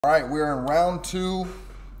All right, we're in round 2,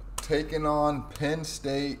 taking on Penn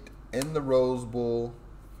State in the Rose Bowl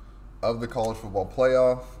of the college football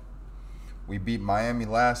playoff. We beat Miami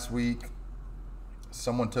last week.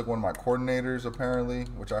 Someone took one of my coordinators, apparently,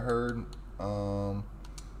 which I heard. Yo,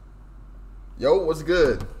 what's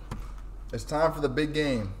good? It's time for the big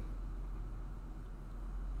game.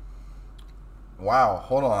 Wow,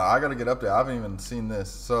 hold on. I got to get up there. I haven't even seen this.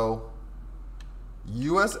 So,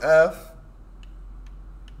 USF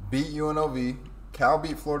beat UNLV. Cal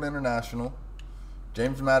beat Florida International.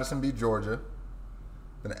 James Madison beat Georgia.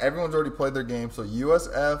 Then everyone's already played their game. So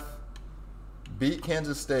USF beat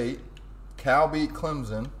Kansas State. Cal beat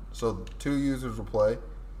Clemson. So 2 users will play.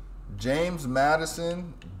 James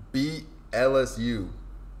Madison beat LSU.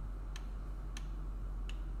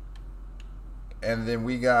 And then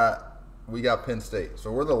we got Penn State.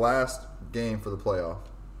 So we're the last game for the playoff.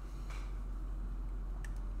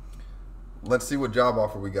 Let's see what job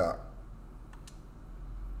offer we got.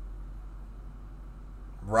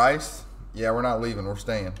 Rice? Yeah, we're not leaving. We're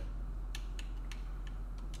staying.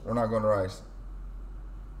 We're not going to Rice.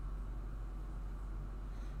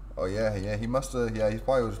 Oh, yeah, he must have. Yeah, he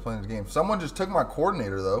probably was just playing his game. Someone just took my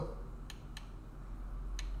coordinator, though.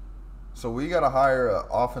 So we got to hire an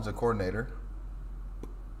offensive coordinator.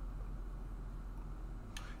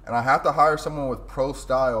 And I have to hire someone with pro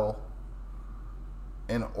style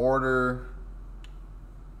in order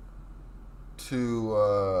to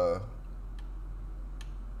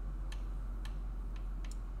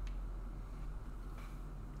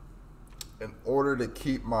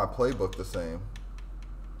keep my playbook the same.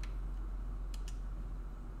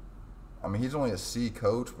 I mean, he's only a C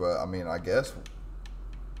coach, but I mean, I guess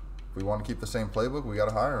if we want to keep the same playbook, we got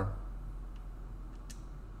to hire him.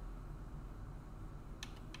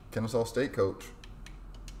 Kennesaw State coach.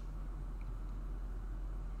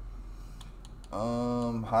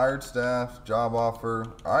 Hired staff, job offer.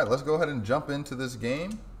 All right, let's go ahead and jump into this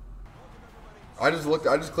game. I just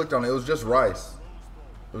clicked on it. It was just Rice.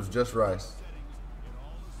 It was just Rice.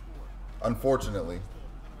 Unfortunately.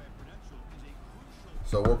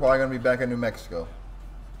 So we're probably going to be back in New Mexico.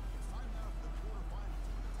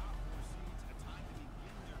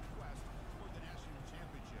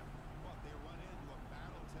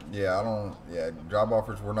 Yeah, job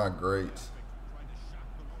offers were not great.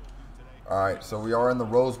 All right, so we are in the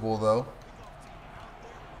Rose Bowl, though.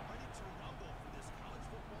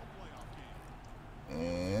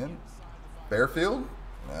 And Bearfield?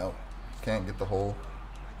 No, can't get the hole.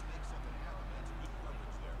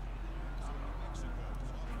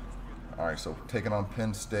 All right, so taking on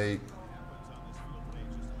Penn State.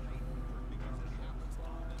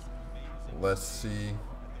 Let's see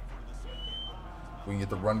if we can get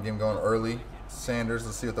the run game going early. Sanders,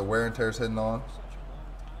 let's see what the wear and tear is hitting on.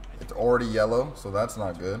 It's already yellow, so that's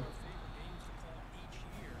not good.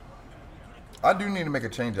 I do need to make a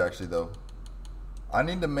change, actually, though. I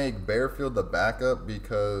need to make Bearfield the backup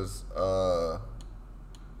because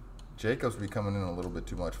Jacobs be coming in a little bit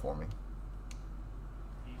too much for me.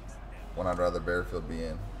 When I'd rather Bearfield be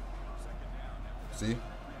in. See,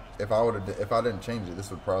 if I didn't change it,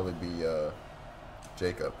 this would probably be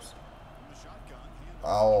Jacobs.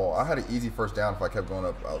 Oh, I had an easy first down if I kept going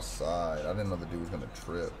up outside. I didn't know the dude was gonna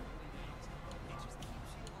trip.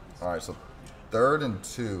 All right, so 3rd and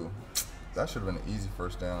 2. That should have been an easy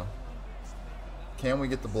first down. Can we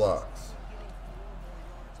get the blocks?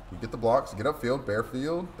 We get the blocks. Get upfield,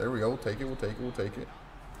 Bearfield. There we go. We'll take it. We'll take it. We'll take it.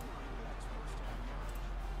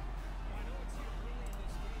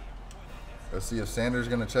 Let's see if Sanders is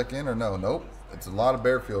going to check in or no. Nope. It's a lot of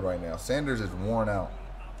Bearfield right now. Sanders is worn out.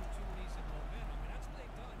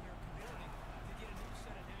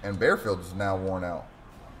 And Bearfield is now worn out.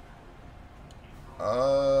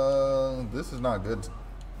 This is not good.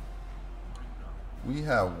 We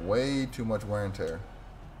have way too much wear and tear.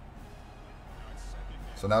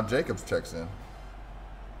 So now Jacobs checks in.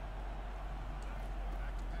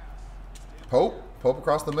 Pope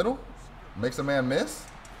across the middle. Makes a man miss.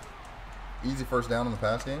 Easy first down in the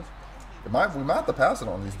pass game. We might have to pass it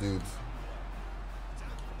on these dudes.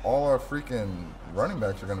 All our freaking running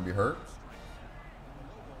backs are going to be hurt.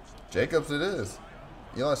 Jacobs it is.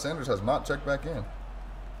 Eli Sanders has not checked back in.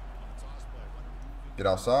 Get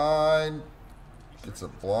outside. Gets a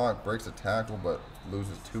block, breaks a tackle, but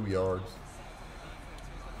loses 2 yards.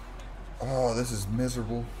 Oh, this is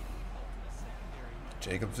miserable.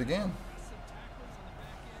 Jacobs again.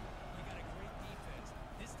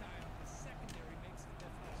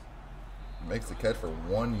 Makes the catch for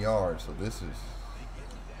 1 yard, so this is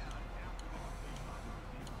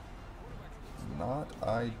not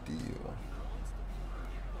ideal.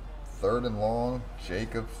 Third and long.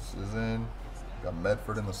 Jacobs is in. Got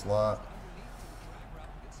Medford in the slot.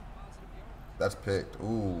 That's picked.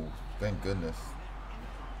 Ooh, thank goodness.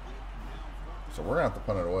 So we're going to have to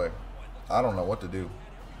punt it away. I don't know what to do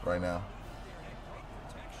right now.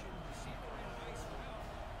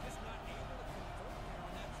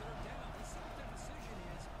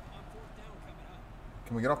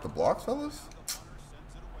 Can we get off the blocks, fellas?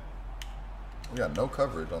 We got no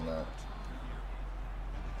coverage on that.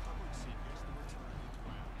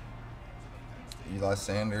 Eli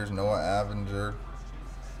Sanders, Noah Avenger.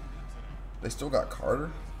 They still got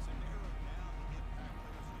Carter.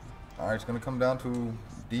 All right, it's going to come down to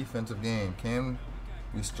defensive game. Can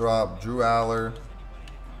we stop Drew Aller?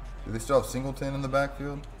 Do they still have Singleton in the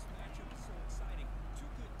backfield?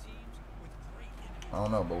 I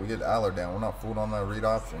don't know, but we get Aller down. We're not fooled on that read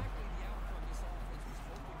option.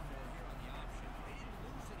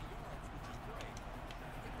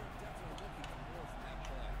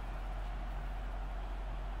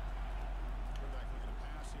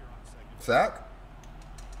 Sack.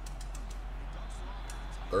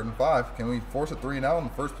 3rd and 5. Can we force a 3 and out on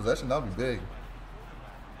the first possession? That would be big.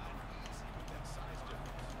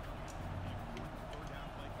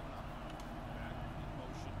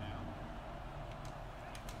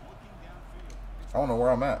 I don't know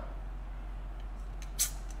where I'm at.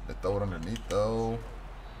 They throw it underneath though.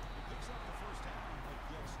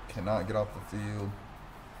 Cannot get off the field.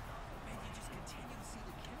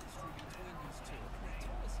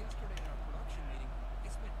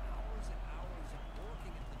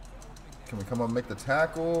 Can we come up and make the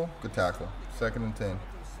tackle? Good tackle. 2nd and 10.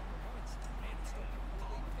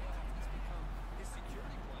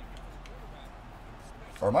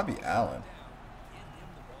 Or it might be Allen.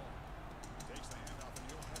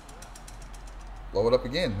 Blow it up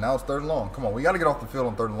again. Now it's 3rd and long. Come on, we got to get off the field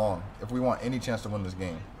on 3rd and long if we want any chance to win this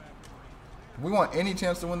game. If we want any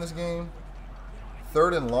chance to win this game,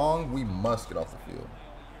 3rd and long, we must get off the field.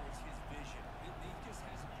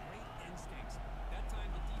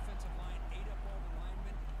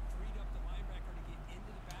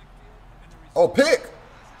 Oh, pick!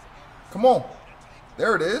 Come on.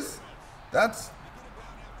 There it is. That's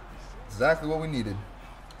exactly what we needed.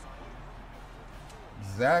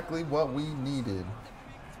 Exactly what we needed.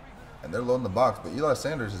 And they're loading the box, but Eli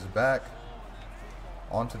Sanders is back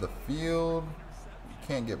onto the field. You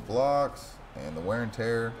can't get blocks, and the wear and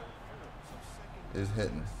tear is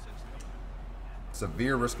hitting.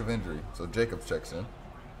 Severe risk of injury. So Jacobs checks in.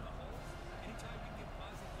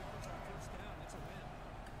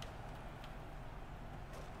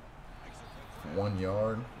 One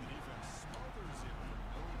yard.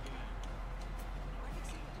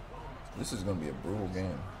 This is going to be a brutal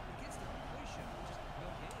game.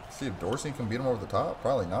 See if Dorsey can beat him over the top.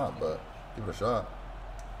 Probably not, but give it a shot.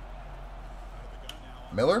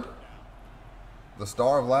 Miller, the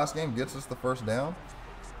star of last game, gets us the 1st down.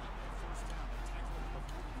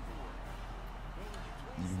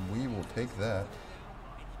 We will take that.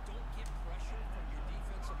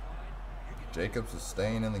 Jacobs is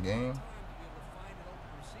staying in the game.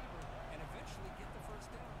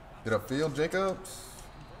 Get upfield, Jacobs.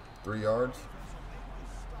 3 yards.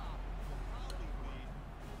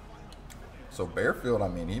 So Bearfield, I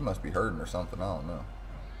mean, he must be hurting or something. I don't know.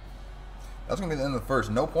 That's going to be the end of the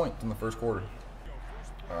first. No points in the first quarter.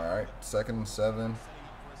 All right, 2nd and 7.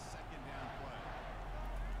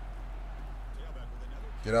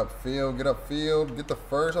 Get upfield, get upfield. Get the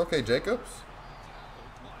first. Okay, Jacobs.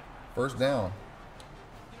 1st down.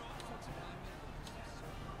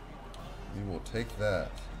 We will take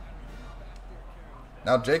that.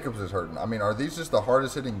 Now Jacobs is hurting. I mean, are these just the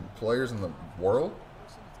hardest hitting players in the world?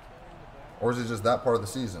 Or is it just that part of the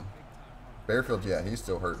season? Bearfield, yeah, he's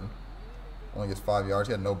still hurting. Only gets 5 yards.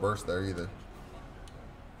 He had no burst there either.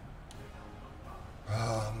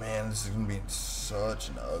 Oh, man, this is going to be such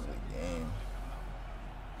an ugly game.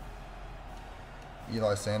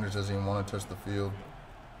 Eli Sanders doesn't even want to touch the field.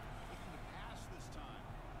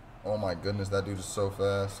 Oh, my goodness, that dude is so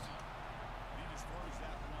fast.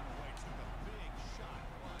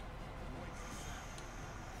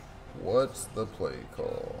 What's the play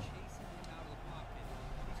call?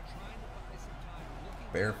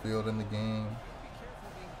 Bearfield in the game.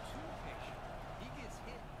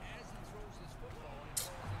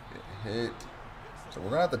 Get hit. So we're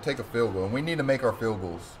going to have to take a field goal. And we need to make our field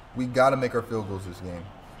goals. We got to make our field goals this game.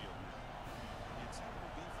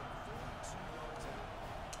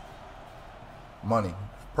 Money.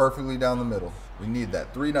 Perfectly down the middle. We need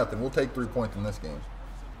that. 3-0. We'll take 3 points in this game.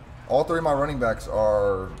 All 3 of my running backs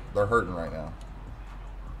they're hurting right now.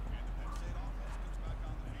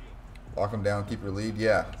 Lock them down, keep your lead.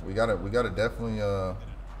 Yeah, we gotta definitely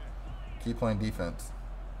keep playing defense.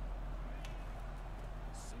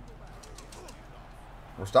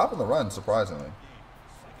 We're stopping the run, surprisingly.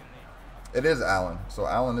 It is Allen. So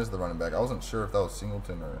Allen is the running back. I wasn't sure if that was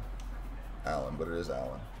Singleton or Allen, but it is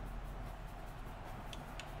Allen.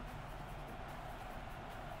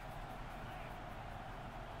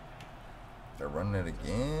 They're running it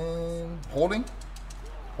again. Holding.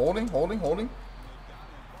 Holding, holding, holding.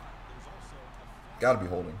 Gotta be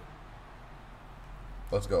holding.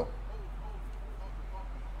 Let's go.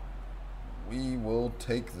 We will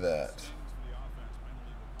take that.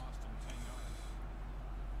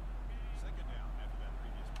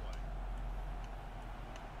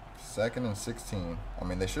 Second and 16. I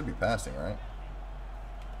mean, they should be passing, right?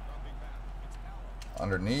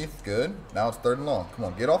 Underneath, good. Now it's 3rd and long. Come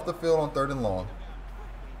on, get off the field on 3rd and long.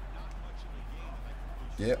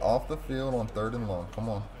 Get off the field on 3rd and long. Come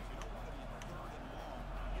on.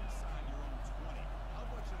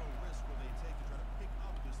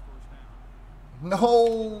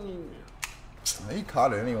 No! He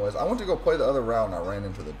caught it anyways. I went to go play the other route and I ran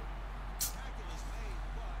into the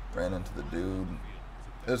dude.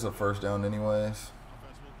 It's a 1st down anyways.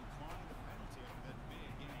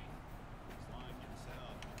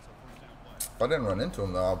 If I didn't run into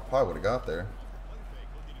him though, I probably would have got there.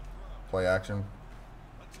 Play action.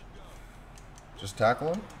 Just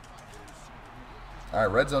tackle him.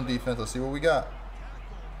 Alright, red zone defense. Let's see what we got.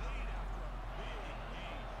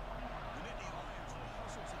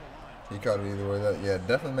 He caught it either way. Yeah, it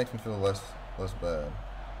definitely makes me feel less bad.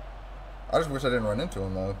 I just wish I didn't run into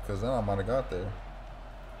him though, because then I might have got there.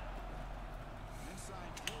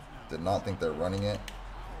 Did not think they're running it.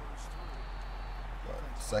 But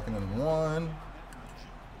 2nd and 1.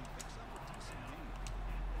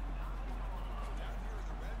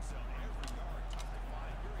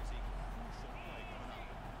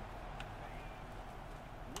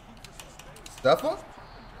 Stuff him.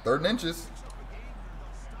 3rd and inches.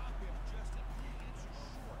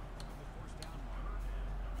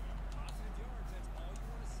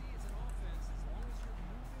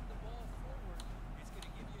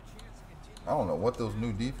 I don't know what those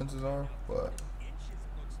new defenses are, but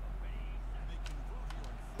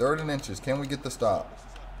 3rd and inches. Can we get the stop?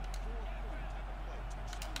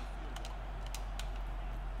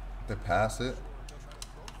 They pass it.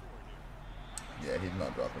 Yeah, he's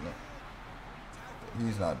not dropping it.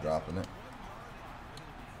 He's not dropping it.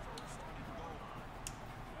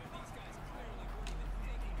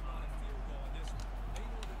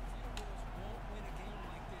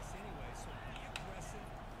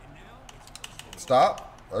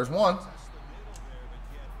 Stop. There's one.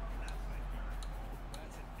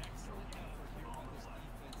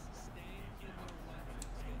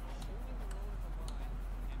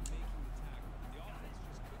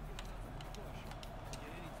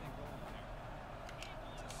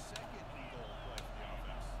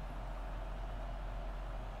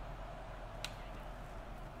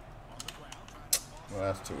 Well,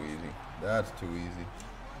 that's too easy. That's too easy.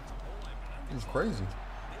 It was crazy.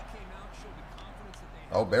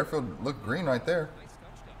 Oh, Bearfield looked green right there.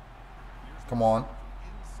 Come on.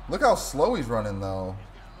 Look how slow he's running, though.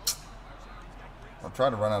 I'm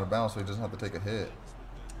trying to run out of bounds so he doesn't have to take a hit.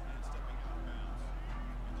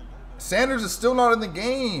 Sanders is still not in the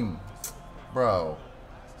game. Bro.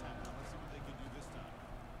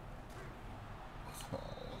 Oh,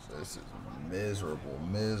 this is miserable,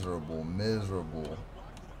 miserable, miserable.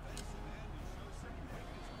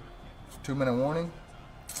 2-minute warning.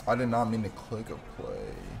 I did not mean to click a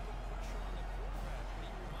play.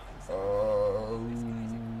 I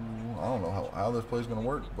don't know how this play is going to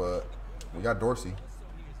work, but we got Dorsey.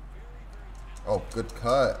 Oh, good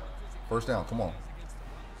cut. 1st down. Come on.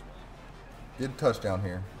 Get a touchdown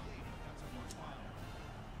here.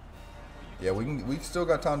 Yeah, we still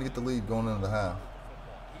got time to get the lead going into the half.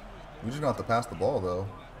 We just going to have to pass the ball, though.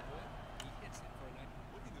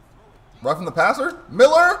 Roughing the passer?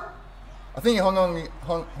 Miller? I think he hung on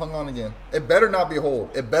again. It better not be a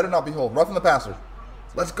hold. It better not be a hold. Roughing the passer.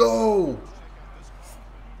 Let's go.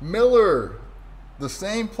 Miller. The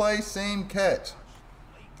same play, same catch.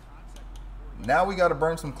 Now we got to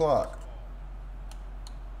burn some clock.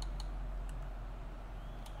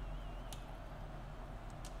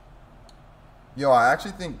 Yo, I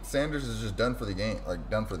actually think Sanders is just done for the game. Like,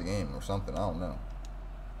 done for the game or something. I don't know.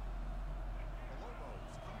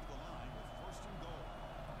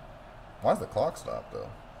 Why is the clock stopped, though?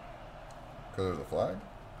 Because there's a flag?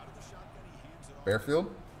 Bearfield?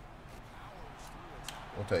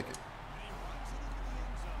 We'll take it.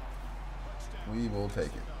 We will take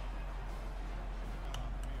it.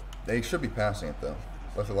 They should be passing it though.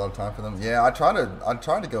 Left a lot of time for them. Yeah, I tried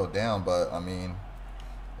to go down, but I mean,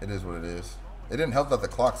 it is what it is. It didn't help that the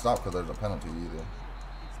clock stopped because there's a penalty either.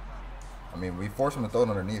 I mean, we forced them to throw it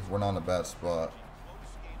underneath. We're not in a bad spot.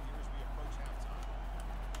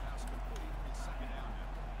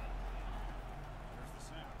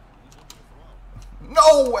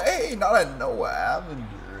 No way! Not at Noah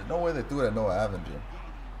Avenger. No way they threw it at Noah Avenger.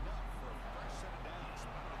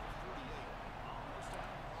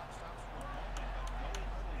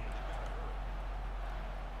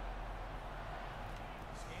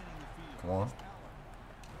 Come on.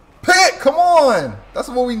 Pick! Come on! That's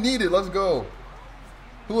what we needed. Let's go.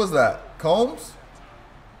 Who was that? Combs?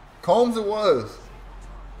 Combs it was.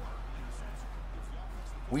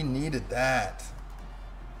 We needed that.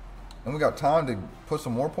 And we got time to put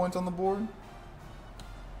some more points on the board.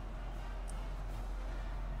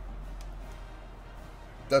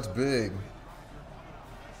 That's big.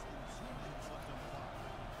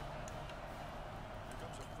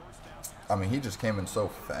 I mean, he just came in so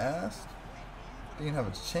fast. Didn't have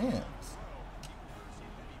a chance.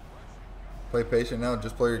 Play patient now.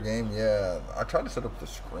 Just play your game. Yeah, I tried to set up the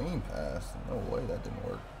screen pass. No way, that didn't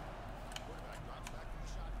work.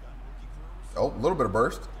 Oh, a little bit of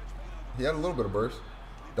burst. He had a little bit of burst.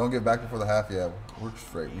 Don't get back before the half. Yeah, we're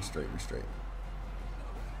straight. We straight.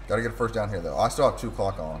 Got to get a first down here, though. I still have 2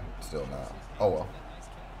 clock on. Still not. Oh, well.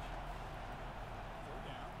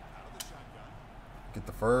 Get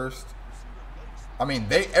the first. I mean,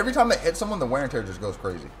 every time they hit someone, the wear and tear just goes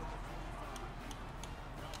crazy.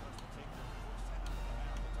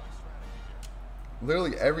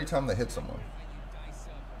 Literally every time they hit someone.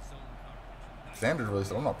 Sanders really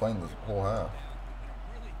said, I'm not playing this whole half.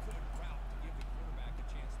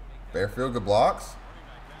 Barefield, good blocks.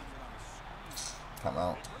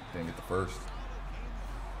 Timeout. Didn't get the first.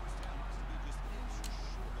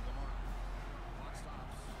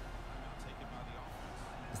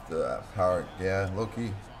 It's the power. Yeah, low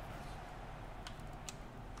key.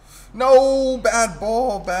 No, bad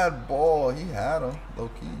ball, bad ball. He had him, low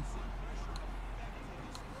key.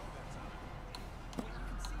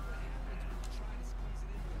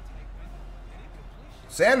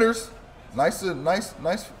 Sanders, nice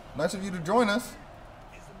of you to join us.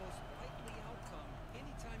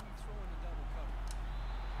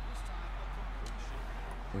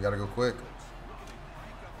 We gotta go quick.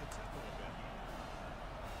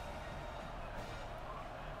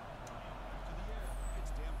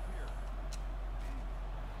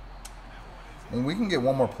 I mean, we can get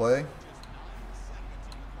one more play.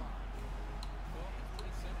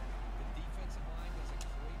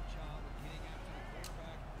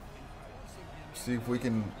 See if we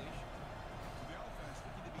can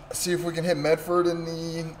hit Medford in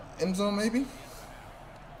the end zone, maybe.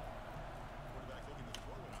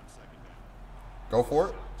 Go for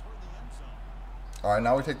it. All right,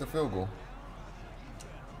 now we take the field goal.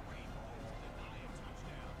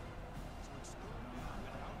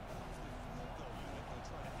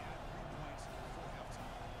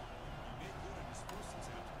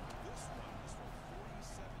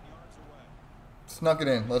 Snuck it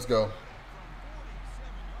in. Let's go.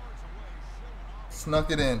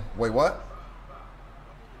 Snuck it in. Wait, what?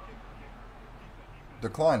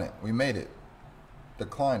 Decline it. We made it.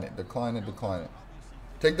 Decline it. Decline it. Decline it.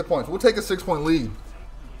 Take the points. We'll take a 6-point lead.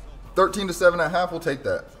 13-7 at half. We'll take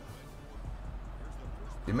that.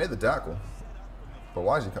 He made the tackle. But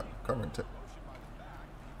why is he covering?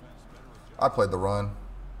 I played the run.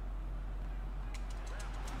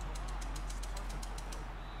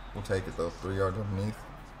 We'll take it, though. 3 yards underneath.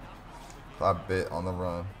 5 bit on the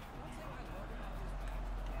run.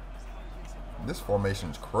 This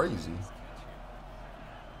formation is crazy.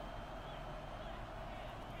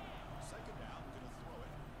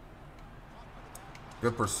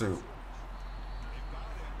 Good pursuit.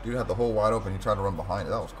 Dude had the hole wide open. He tried to run behind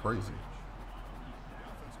it. That was crazy.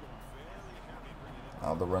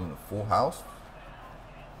 Now they're running a full house.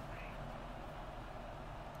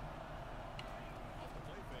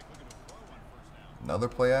 Another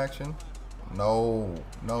play action. No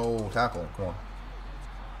tackle. Come on.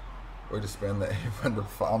 Way to spin the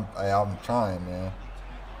I'm trying, man.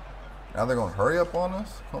 Now they're gonna hurry up on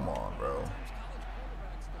us? Come on, bro.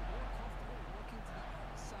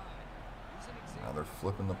 Now they're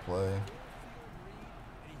flipping the play.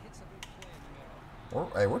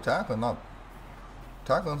 We're tackling.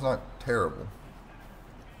 Tackling's not terrible.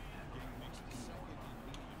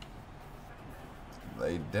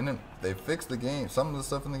 They fixed the game. Some of the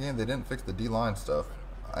stuff in the game, they didn't fix the D-line stuff.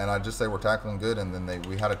 And I just say we're tackling good, and then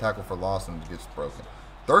we had a tackle for loss, and it gets broken.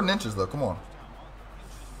 3rd and inches, though. Come on.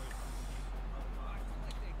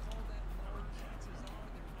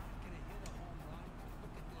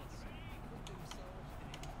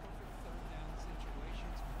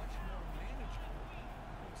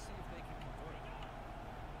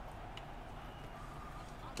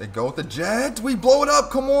 They go with the Jets. We blow it up.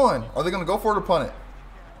 Come on. Are they going to go for it or punt it?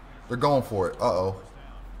 They're going for it. Uh-oh.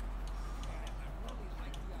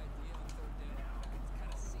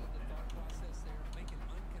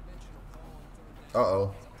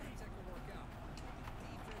 Uh-oh.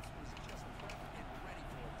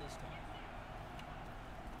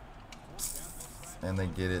 And they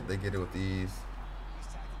get it. They get it with ease.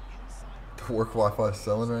 The work Wi-Fi is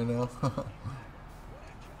selling right now.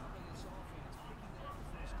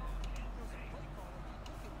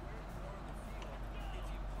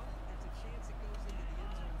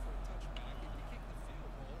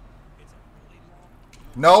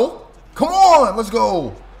 No. Come on. Let's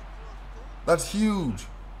go. That's huge.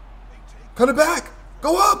 Cut it back.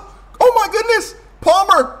 Go up. Oh, my goodness.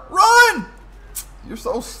 Palmer, run. You're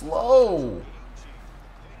so slow.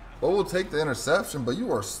 Bo will take the interception, but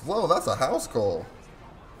you are slow. That's a house call.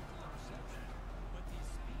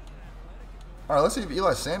 All right, let's see if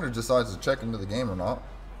Eli Sanders decides to check into the game or not.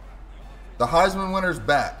 The Heisman winner's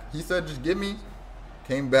back. He said, just give me.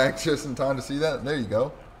 Came back just in time to see that. There you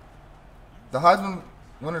go. The Heisman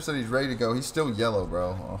winner said he's ready to go. He's still yellow,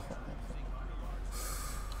 bro.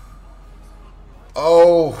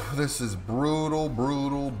 Oh, this is brutal,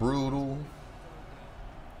 brutal, brutal.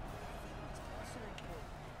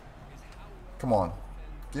 Come on.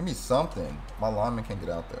 Give me something. My lineman can't get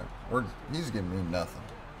out there. He's giving me nothing.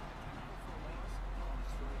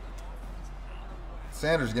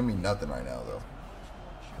 Sanders giving me nothing right now, though.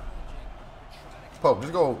 Pope,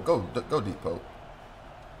 just go deep, Pope.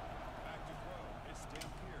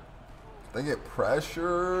 They get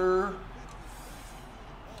pressure.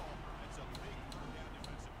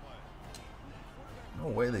 No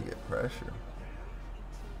way they get pressure.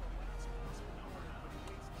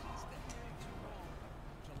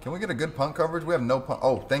 Can we get a good punt coverage? We have no punt.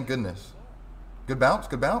 Oh, thank goodness. Good bounce,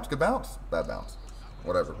 good bounce, good bounce. Bad bounce.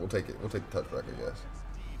 Whatever. We'll take it. We'll take the touchback, I guess.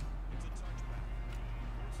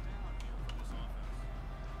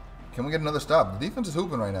 Can we get another stop? The defense is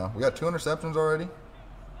hooping right now. We got 2 interceptions already.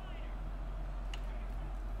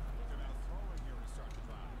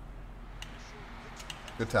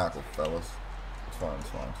 Good tackle, fellas. It's fine, it's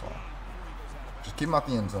fine, it's fine. Just keep him out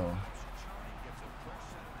the end zone.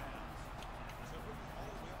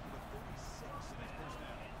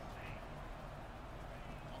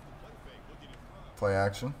 Play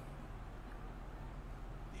action.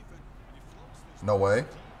 No way.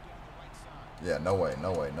 Yeah, no way,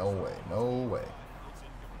 no way, no way, no way.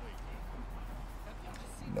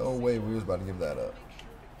 No way we was about to give that up.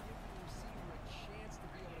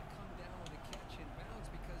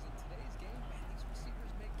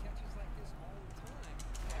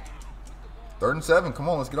 Third and 7. Come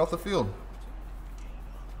on, let's get off the field.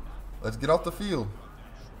 Let's get off the field.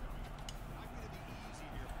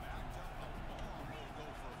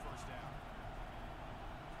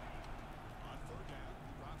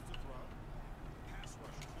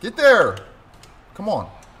 Get there. Come on.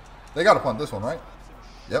 They got to punt this one, right?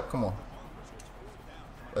 Yep, come on.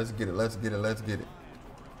 Let's get it. Let's get it. Let's get it.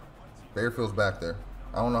 Bearfield's back there.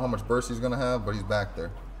 I don't know how much burst he's going to have, but he's back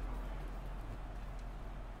there.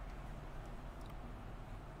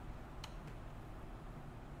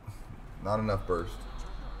 Not enough burst.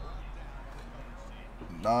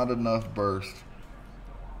 Not enough burst.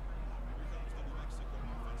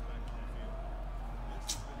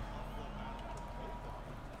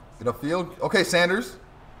 Get upfield. Okay, Sanders.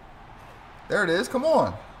 There it is. Come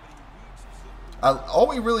on. All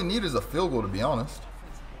we really need is a field goal, to be honest.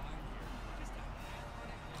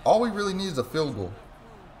 All we really need is a field goal.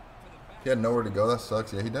 He had nowhere to go. That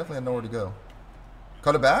sucks. Yeah, he definitely had nowhere to go.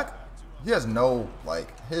 Cut it back. He has no,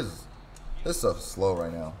 like, his stuff's slow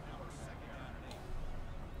right now.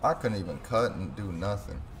 I couldn't even cut and do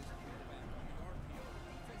nothing.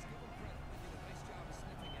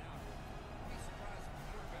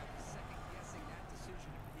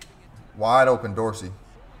 Wide open Dorsey.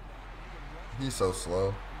 He's so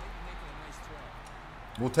slow.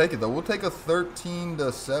 We'll take it though. We'll take a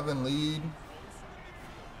 13-7 lead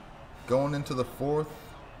going into the 4th.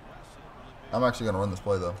 I'm actually gonna run this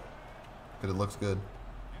play though, because it looks good.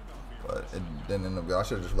 But it didn't end up good. I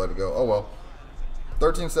should have just let it go. Oh well.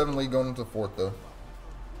 13-7 lead going into the 4th though.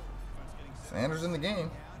 Sanders in the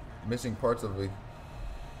game. Missing parts of a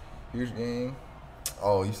huge game.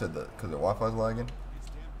 Oh, you said that because the Wi-Fi's lagging?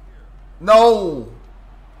 No!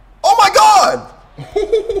 Oh my God!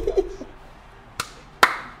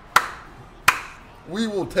 We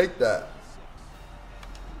will take that.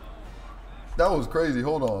 That was crazy.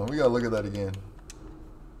 Hold on. We got to look at that again.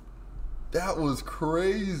 That was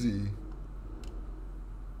crazy.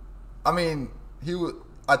 I mean,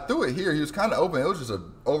 I threw it here. He was kind of open. It was just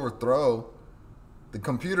an overthrow. The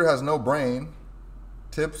computer has no brain.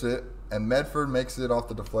 Tips it, and Medford makes it off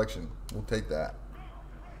the deflection. We'll take that.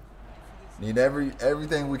 Need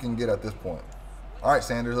everything we can get at this point. All right,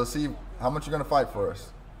 Sanders, let's see how much you're going to fight for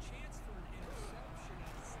us.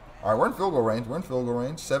 All right, we're in field goal range. We're in field goal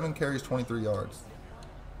range. 7 carries, 23 yards.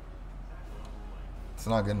 It's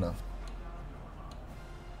not good enough.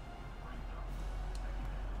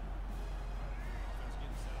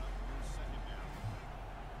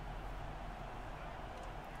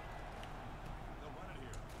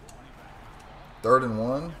 Third and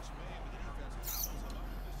 1.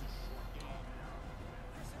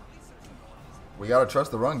 We got to trust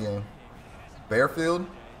the run game. Bearfield,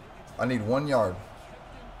 I need 1 yard.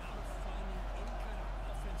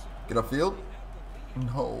 Get upfield?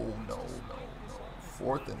 No.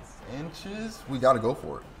 4th and inches. We got to go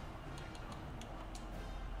for it.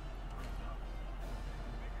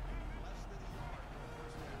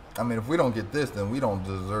 I mean, if we don't get this, then we don't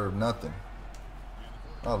deserve nothing.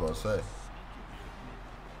 I was about to say.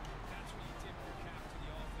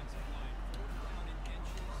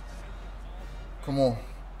 Come on.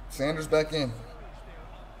 Sanders back in.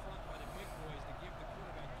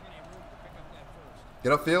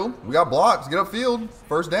 Get upfield. We got blocks. Get upfield.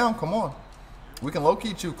 First down. Come on. We can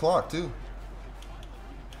low-key chew clock, too.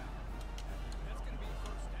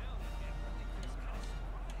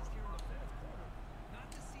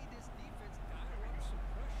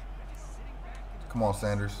 Come on,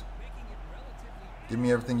 Sanders. Give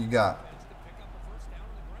me everything you got.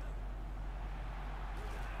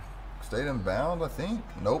 Stayed in bounds, I think.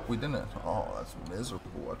 Nope, we didn't. Oh, that's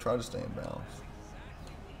miserable. I tried to stay in bounds.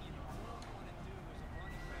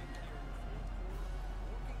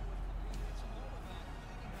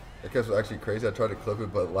 That catch was actually crazy. I tried to clip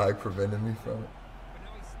it, but lag prevented me from it.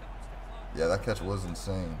 Yeah, that catch was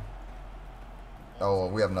insane. Oh,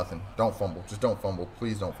 we have nothing. Don't fumble. Just don't fumble.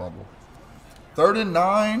 Please don't fumble. 3rd and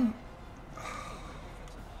 9.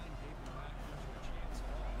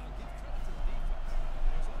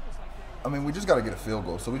 I mean, we just got to get a field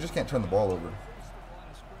goal, so we just can't turn the ball over.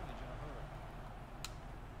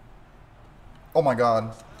 Oh, my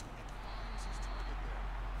God.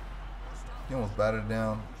 He almost batted it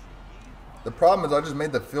down. The problem is I just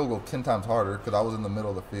made the field goal 10 times harder because I was in the middle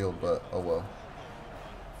of the field, but oh well.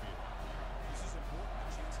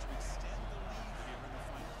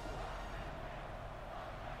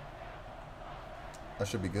 That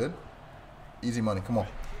should be good. Easy money. Come on.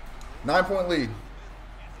 9-point lead.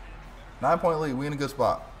 9-point lead. We in a good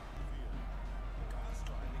spot.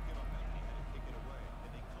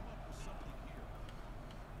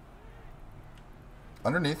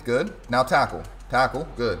 Underneath. Good. Now tackle. Tackle.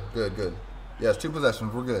 Good. Good. Good. Yes, 2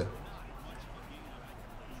 possessions. We're good.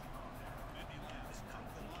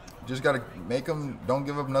 Just got to make them. Don't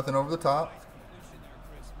give up nothing over the top.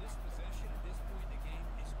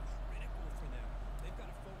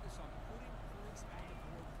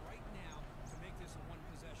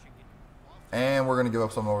 And we're going to give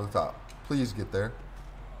up something over the top. Please get there.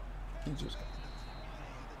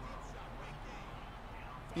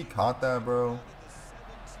 He caught that, bro.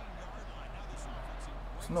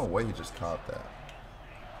 There's no way he just caught that.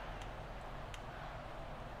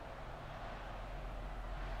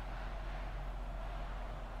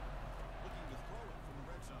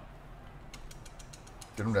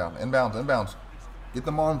 Get him down. Inbounds, inbounds. Get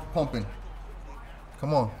them arms pumping.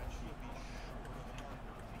 Come on.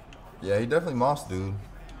 Yeah, he definitely mossed, dude.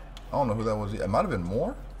 I don't know who that was. It might have been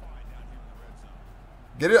more.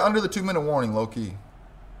 Get it under the 2-minute warning, low-key.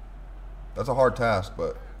 That's a hard task,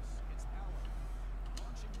 but...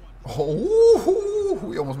 Oh,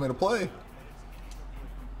 we almost made a play.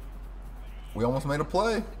 We almost made a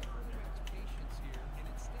play.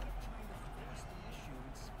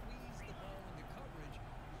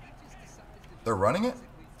 They're running it?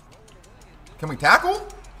 Can we tackle?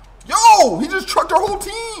 Yo, he just trucked our whole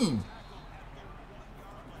team.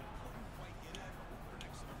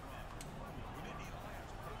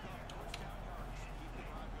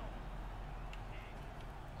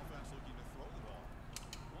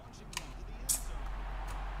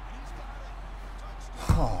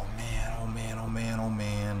 Oh, man, oh, man, oh, man, oh,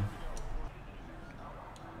 man.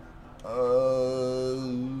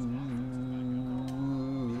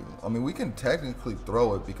 I mean, we can technically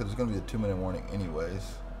throw it because it's going to be a 2-minute warning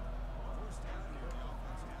anyways.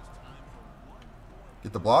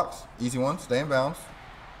 Get the blocks. Easy one. Stay in bounds.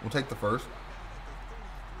 We'll take the first.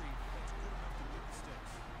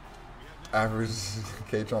 Average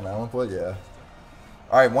Katron Allen play? Yeah.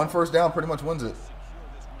 All right, 1 first down pretty much wins it.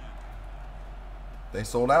 They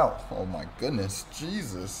sold out. Oh my goodness.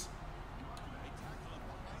 Jesus.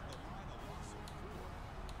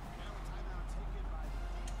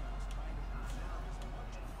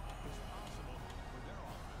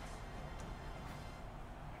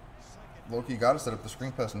 Loki got to set up the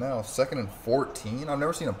screen pass now. 2nd and 14. I've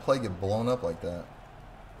never seen a play get blown up like that.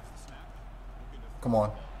 Come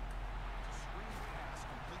on.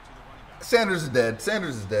 Sanders is dead.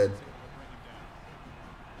 Sanders is dead.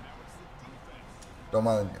 Don't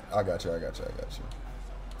mind. I got you. I got you. I got you.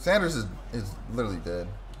 Sanders is literally dead.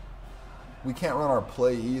 We can't run our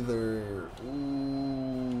play either.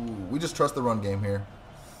 Ooh. We just trust the run game here.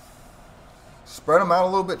 Spread them out a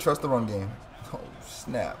little bit. Trust the run game. Oh,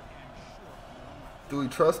 snap. Do we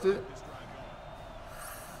trust it?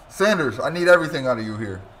 Sanders, I need everything out of you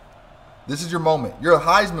here. This is your moment. You're a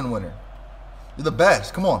Heisman winner. You're the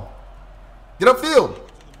best. Come on. Get upfield.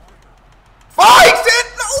 Fight!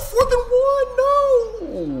 No, 4th and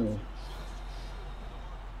 1. No.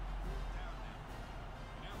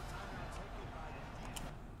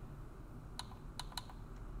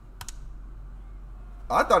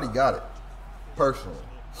 I thought he got it, personally.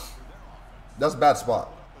 That's a bad spot.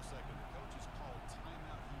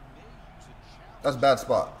 That's a bad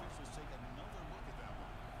spot.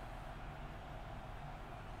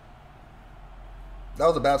 That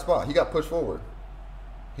was a bad spot. He got pushed forward.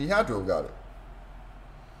 He had to have got it.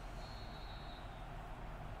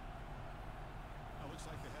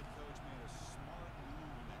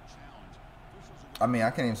 I mean, I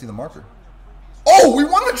can't even see the marker. Oh, we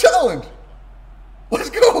won the challenge. Let's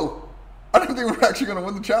go. I didn't think we were actually going to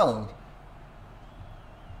win the challenge.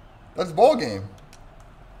 That's ball game.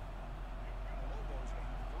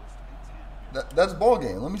 That's ball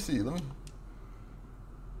game. Let me see.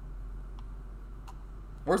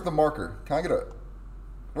 Where's the marker? Can I get a...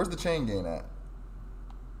 Where's the chain gain at?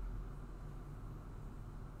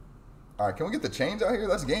 All right, can we get the chains out here?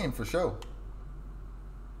 That's game for sure.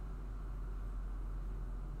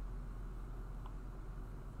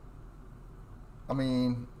 I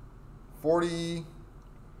mean, 40,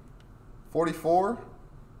 44.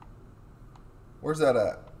 Where's that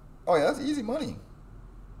at? Oh, yeah, that's easy money.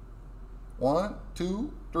 1,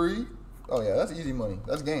 2, 3. Oh, yeah, that's easy money.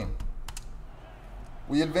 That's game.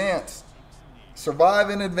 We advance. Survive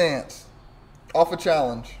and advance. Off a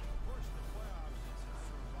challenge.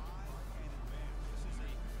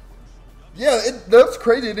 Yeah, that's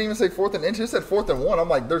crazy. It didn't even say 4th and inch. It said 4th and 1. I'm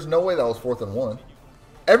like, there's no way that was 4th and 1.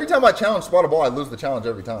 Every time I challenge spot a ball, I lose the challenge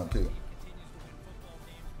every time, too.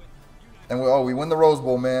 And we win the Rose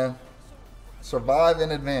Bowl, man. Survive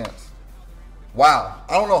and advance. Wow.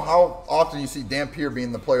 I don't know how often you see Dampier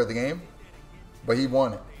being the player of the game, but he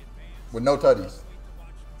won it with no tutties.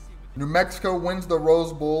 New Mexico wins the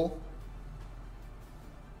Rose Bowl.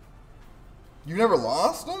 You never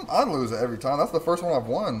lost them? I lose it every time. That's the first one I've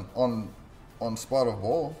won on Spot of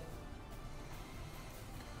Bowl.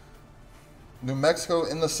 New Mexico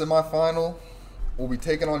in the semifinal will be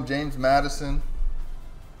taking on James Madison.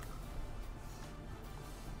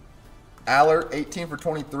 Allard, 18 for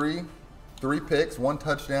 23. 3 picks, 1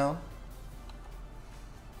 touchdown.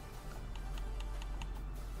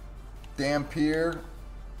 Dampier,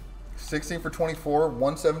 16 for 24,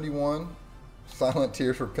 171. Silent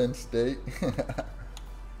tears for Penn State.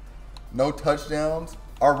 No touchdowns.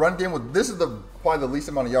 Our run game was, this is probably the least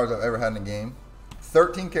amount of yards I've ever had in a game.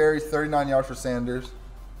 13 carries, 39 yards for Sanders.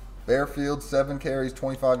 Fairfield, 7 carries,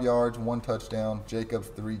 25 yards, 1 touchdown. Jacobs,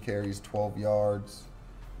 3 carries, 12 yards.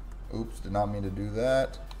 Oops, did not mean to do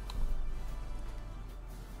that.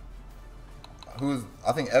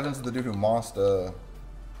 I think Evans is the dude who mossed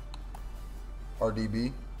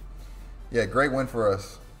RDB. Yeah, great win for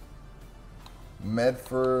us.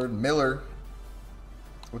 Miller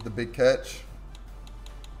with the big catch.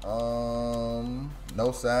 No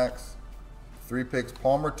sacks. 3 picks.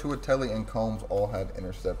 Palmer, Tuatelli, and Combs all had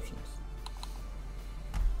interceptions.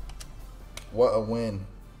 What a win.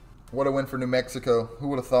 What a win for New Mexico. Who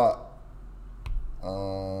would have thought?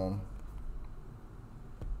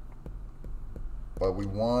 But we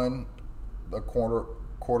won the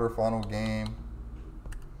quarterfinal game.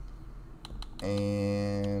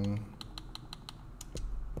 And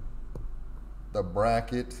the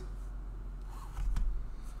bracket,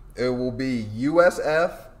 it will be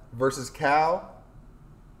USF versus Cal,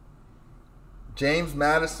 James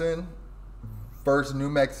Madison versus New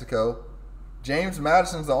Mexico. James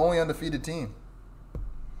Madison's the only undefeated team,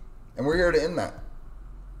 and we're here to end that.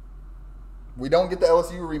 We don't get the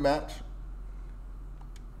LSU rematch,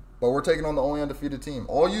 but we're taking on the only undefeated team.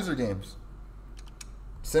 All user games.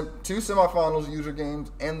 2 semifinals user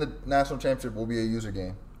games, and the national championship will be a user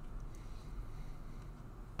game.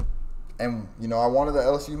 And, you know, I wanted the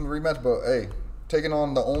LSU rematch, but, hey, taking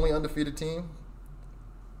on the only undefeated team,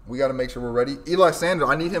 we got to make sure we're ready. Eli Sanders,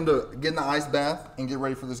 I need him to get in the ice bath and get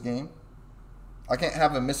ready for this game. I can't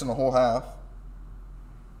have him missing a whole half.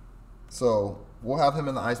 So we'll have him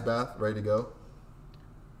in the ice bath, ready to go.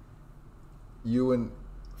 You and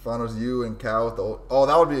Cal with the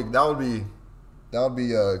that would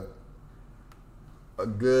be a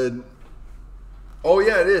good. Oh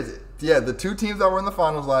yeah, it is. Yeah, the two teams that were in the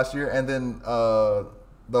finals last year, and then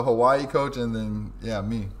the Hawaii coach, and then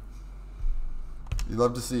me. You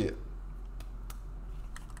love to see it.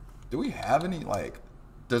 Do we have any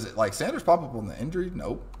Does it Sanders pop up on the injury?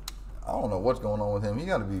 Nope. I don't know what's going on with him. You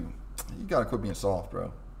gotta quit being soft,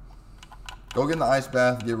 bro. Go get in the ice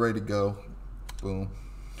bath, get ready to go. Boom.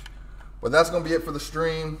 But that's gonna be it for the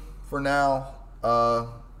stream for now.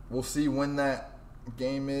 We'll see when that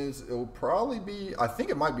game is. It will probably be. I think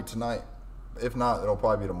it might be tonight. If not, it'll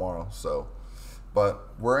probably be tomorrow. So, but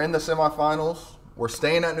we're in the semifinals. We're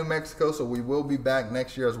staying at New Mexico, so we will be back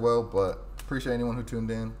next year as well. But appreciate anyone who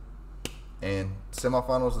tuned in. And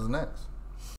semifinals is next.